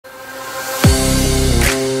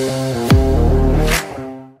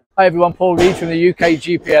Hi everyone, Paul Reed from the UK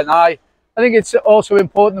GPNi. I think it's also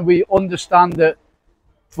important that we understand that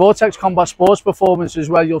Vortex Combat Sports Performance as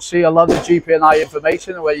well. You'll see a lot of GPNi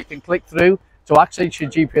information where you can click through to access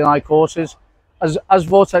your GPNi courses. As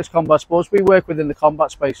Vortex Combat Sports, we work within the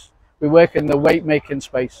combat space. We work in the weight making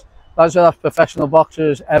space. Those are professional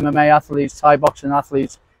boxers, MMA athletes, Thai boxing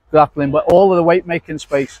athletes, grappling, but all of the weight making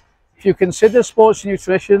space. If you consider sports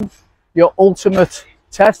nutrition, your ultimate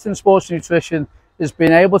test in sports nutrition is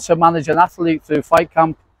being able to manage an athlete through fight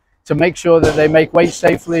camp, to make sure that they make weight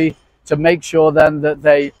safely, to make sure then that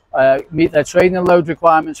they meet their training load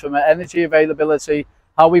requirements from energy availability,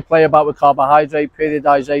 how we play about with carbohydrate,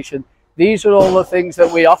 periodization. These are all the things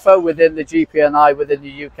that we offer within the GPNi within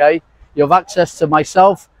the UK. You have access to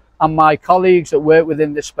myself and my colleagues that work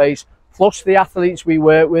within this space, plus the athletes we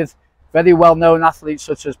work with, very well-known athletes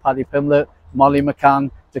such as Paddy Pimblett, Molly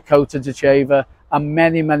McCann, Dakota DeCheva, and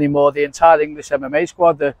many, many more. The entire English MMA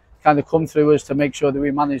squad that kind of come through us to make sure that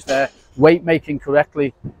we manage their weight making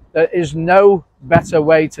correctly. There is no better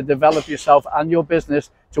way to develop yourself and your business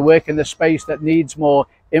to work in the space that needs more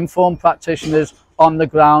informed practitioners on the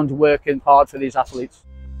ground working hard for these athletes.